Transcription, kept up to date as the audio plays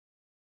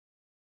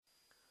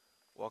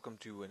Welcome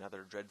to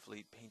another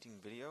Dreadfleet painting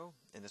video.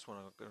 In this one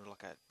I'm going to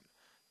look at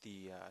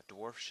the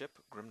dwarf ship,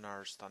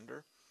 Grimnir's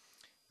Thunder.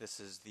 This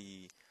is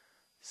the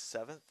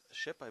 7th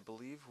ship I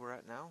believe we're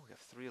at now. We have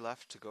 3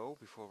 left to go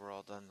before we're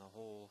all done the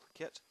whole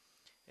kit.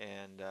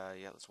 And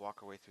yeah, let's walk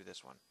our way through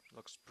this one. It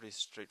looks pretty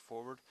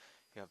straightforward.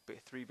 You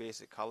have 3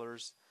 basic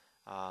colors,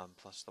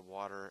 plus the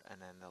water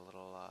and then the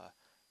little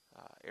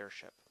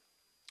airship.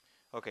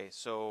 Okay,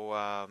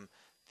 so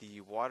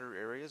the water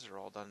areas are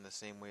all done the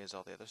same way as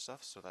all the other stuff,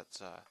 so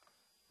that's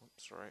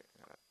oops, sorry.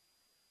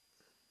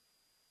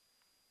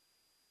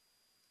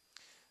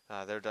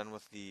 They're done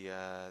with the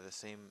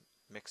same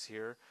mix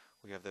here.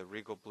 We have the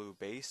regal blue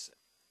base,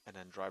 and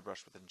then dry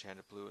brush with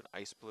enchanted blue and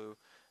ice blue,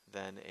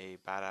 then a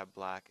badab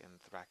black and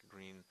thraka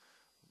green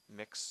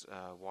mix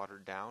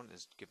watered down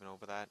is given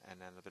over that, and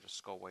then a bit of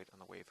skull white on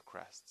the wave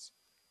crests.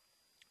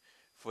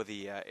 For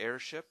the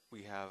airship,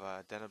 we have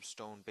a deneb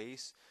stone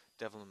base,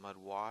 devil and mud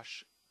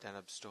wash,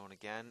 deneb stone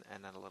again,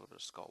 and then a little bit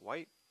of skull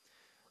white.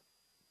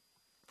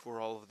 For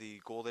all of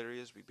the gold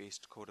areas, we base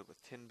coated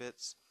with tin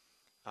bits.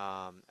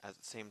 At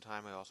the same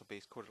time, I also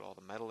base coated all the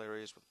metal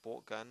areas with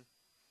bolt gun,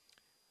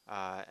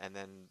 and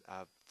then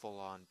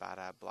full-on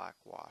badab black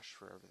wash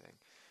for everything.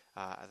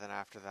 And then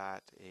after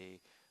that, I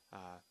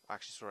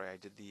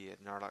did the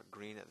Narlock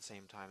green at the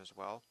same time as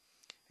well,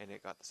 and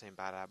it got the same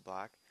badab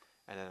black.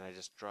 And then I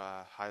just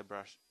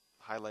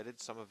highlighted.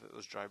 Some of it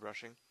was dry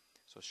brushing,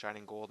 so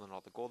shining gold on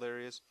all the gold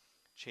areas,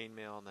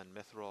 chainmail, and then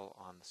mithril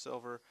on the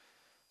silver,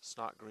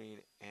 snot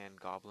green and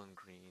goblin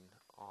green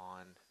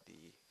on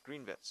the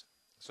green bits.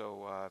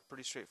 So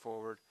pretty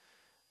straightforward,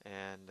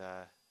 and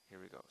here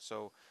we go.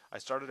 So I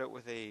started out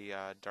with a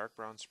dark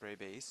brown spray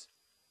base,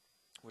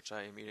 which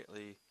I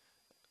immediately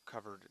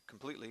covered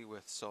completely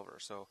with silver.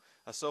 So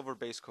a silver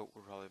base coat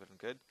would probably have been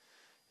good.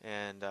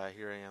 And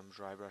here I am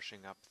dry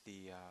brushing up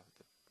the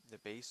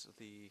base of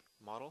the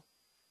model.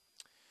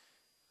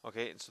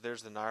 Okay, and so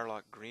there's the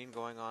Narlock green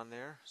going on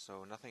there,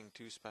 so nothing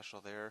too special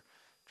there.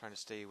 Trying to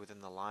stay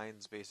within the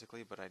lines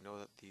basically, but I know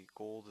that the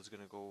gold is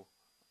going to go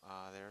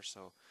there,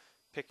 so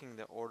picking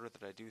the order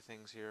that I do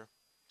things here.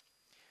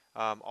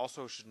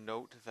 Also should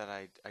note that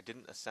I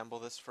didn't assemble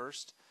this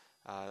first.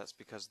 That's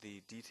because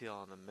the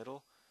detail in the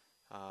middle,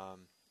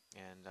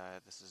 and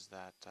this is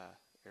that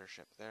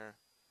airship there.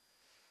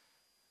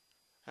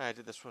 I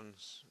did this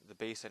one's the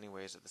base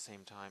anyways at the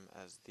same time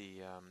as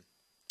the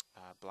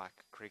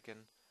black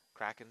kraken,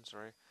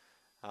 sorry.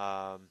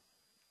 Yeah.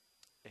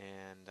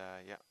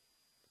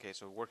 Okay,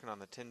 so working on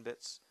the tin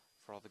bits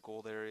for all the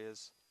gold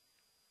areas.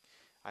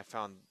 I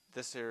found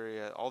this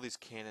area, all these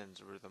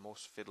cannons were the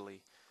most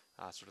fiddly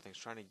sort of things,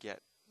 trying to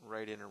get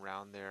right in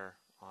around there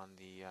on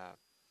the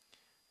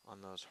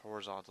on those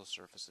horizontal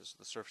surfaces.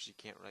 The surface you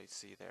can't really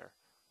see there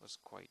was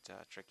quite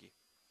tricky.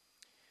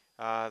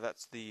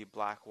 That's the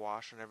black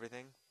wash and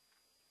everything,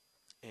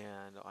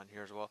 and on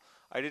here as well.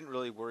 I didn't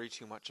really worry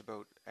too much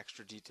about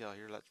extra detail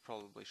here. That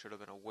probably should have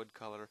been a wood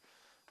color,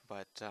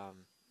 but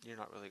you're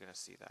not really going to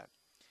see that.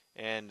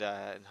 And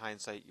in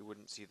hindsight, you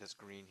wouldn't see this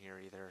green here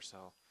either,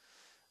 so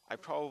I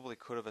probably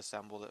could have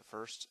assembled it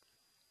first,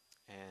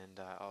 and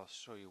I'll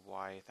show you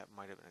why that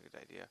might have been a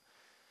good idea.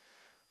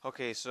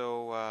 Okay,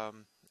 so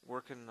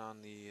working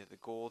on the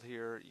gold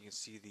here, you can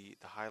see the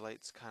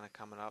highlights kind of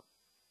coming up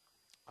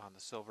on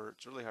the silver.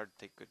 It's really hard to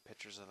take good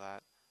pictures of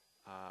that,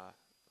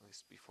 at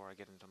least before I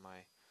get into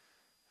my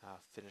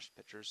finished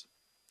pictures.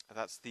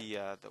 That's the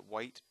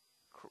white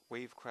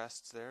wave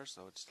crests there,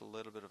 so it's just a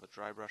little bit of a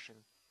dry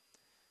brushing.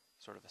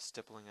 Sort of a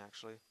stippling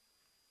actually.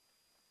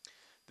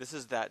 This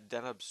is that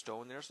deneb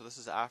stone there, so this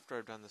is after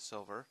I've done the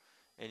silver,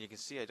 and you can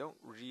see I don't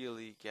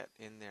really get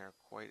in there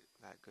quite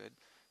that good.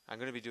 I'm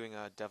going to be doing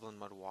a devil and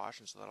mud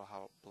wash, and so that'll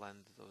help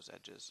blend those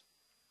edges.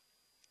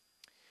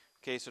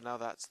 Okay, so now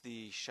that's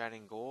the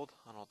shining gold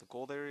on all the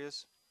gold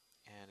areas,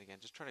 and again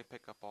just trying to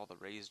pick up all the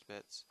raised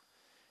bits,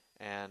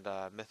 and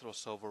mithril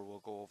silver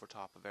will go over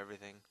top of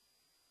everything.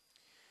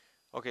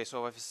 Okay,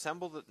 so I've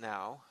assembled it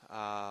now.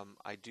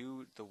 I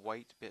do the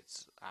white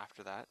bits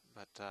after that,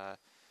 but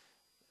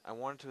I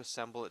wanted to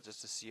assemble it just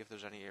to see if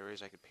there's any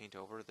areas I could paint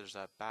over. There's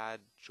a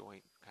bad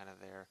joint kind of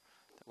there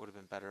that would have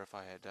been better if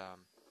I had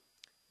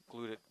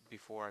glued it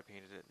before I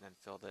painted it and then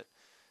filled it.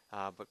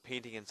 But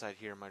painting inside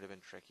here might have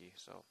been tricky,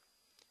 so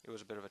it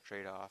was a bit of a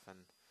trade-off, and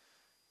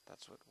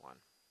that's what won.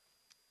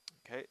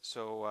 Okay,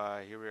 so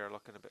here we are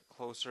looking a bit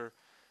closer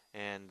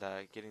and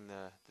getting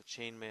the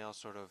chainmail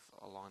sort of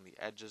along the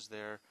edges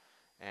there.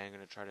 And I'm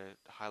going to try to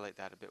highlight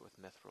that a bit with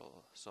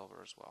mithril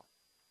silver as well.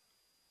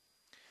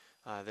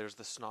 There's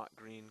the snot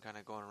green kind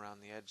of going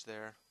around the edge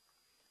there.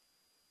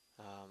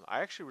 I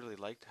actually really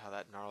liked how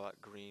that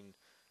Narlock green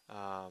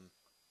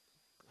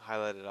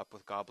highlighted up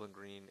with goblin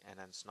green and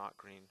then snot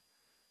green.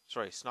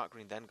 Sorry, snot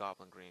green then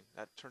goblin green.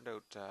 That turned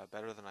out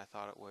better than I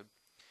thought it would.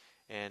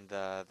 And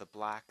the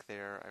black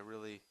there, I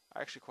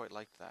actually quite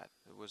liked that.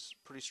 It was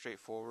pretty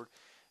straightforward.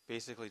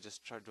 Basically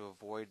just tried to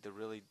avoid the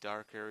really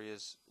dark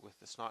areas with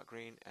the snot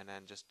green, and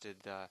then just did,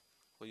 well,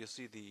 you'll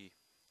see the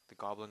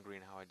goblin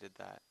green how I did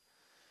that.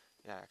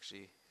 Yeah,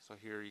 actually, so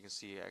here you can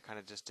see I kind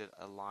of just did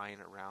a line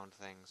around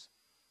things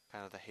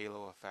kind of the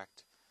halo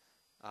effect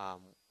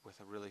with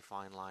a really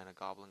fine line of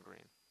goblin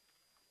green.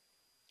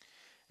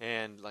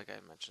 And like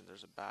I mentioned,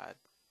 there's a bad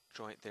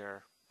joint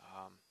there,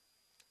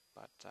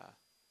 but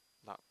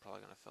not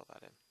probably going to fill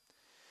that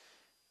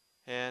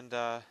in. And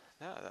yeah,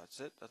 that's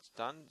it. That's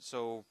done.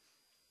 So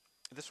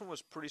this one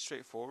was pretty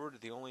straightforward.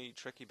 The only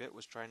tricky bit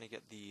was trying to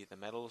get the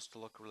metals to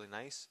look really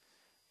nice,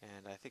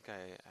 and I think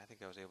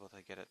I was able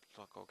to get it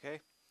to look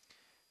okay.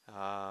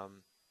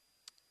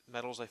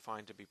 Metals I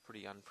find to be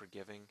pretty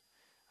unforgiving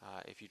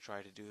if you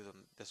try to do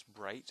them this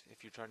bright.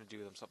 If you're trying to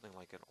do them something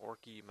like an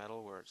orky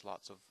metal where it's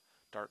lots of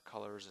dark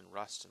colors and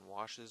rust and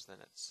washes, then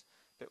it's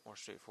a bit more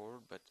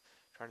straightforward. But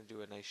trying to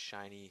do a nice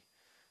shiny,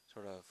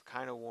 sort of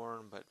kind of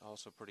worn but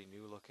also pretty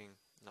new looking,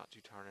 not too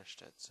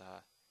tarnished, it's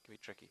can be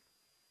tricky.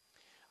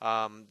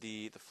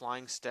 The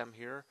flying stem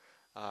here,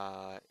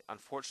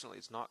 unfortunately,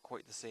 it's not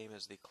quite the same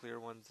as the clear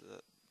ones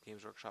that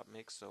Games Workshop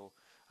makes, so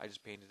I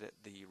just painted it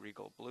the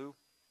regal blue,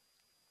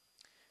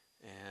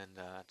 and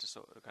just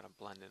so it would kind of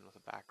blend in with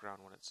the background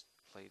when it's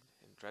played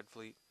in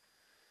Dreadfleet.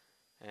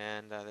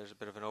 And there's a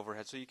bit of an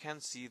overhead, so you can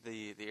see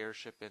the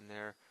airship in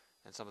there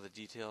and some of the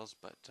details,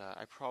 but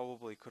I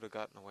probably could have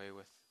gotten away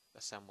with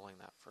assembling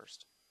that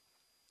first.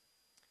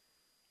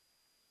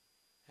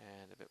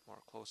 And a bit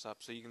more close up,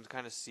 so you can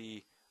kind of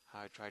see how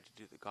I tried to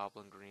do the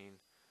goblin green.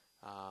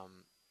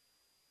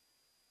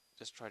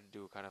 Just tried to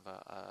do kind of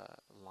a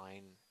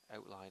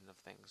outline of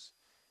things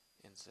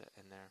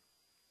in there.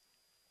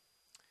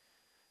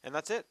 And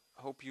that's it.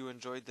 Hope you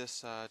enjoyed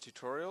this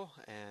tutorial,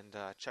 and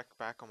check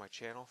back on my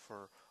channel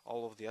for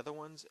all of the other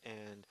ones,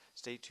 and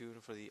stay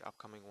tuned for the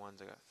upcoming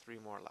ones. I got 3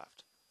 more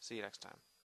left. See you next time.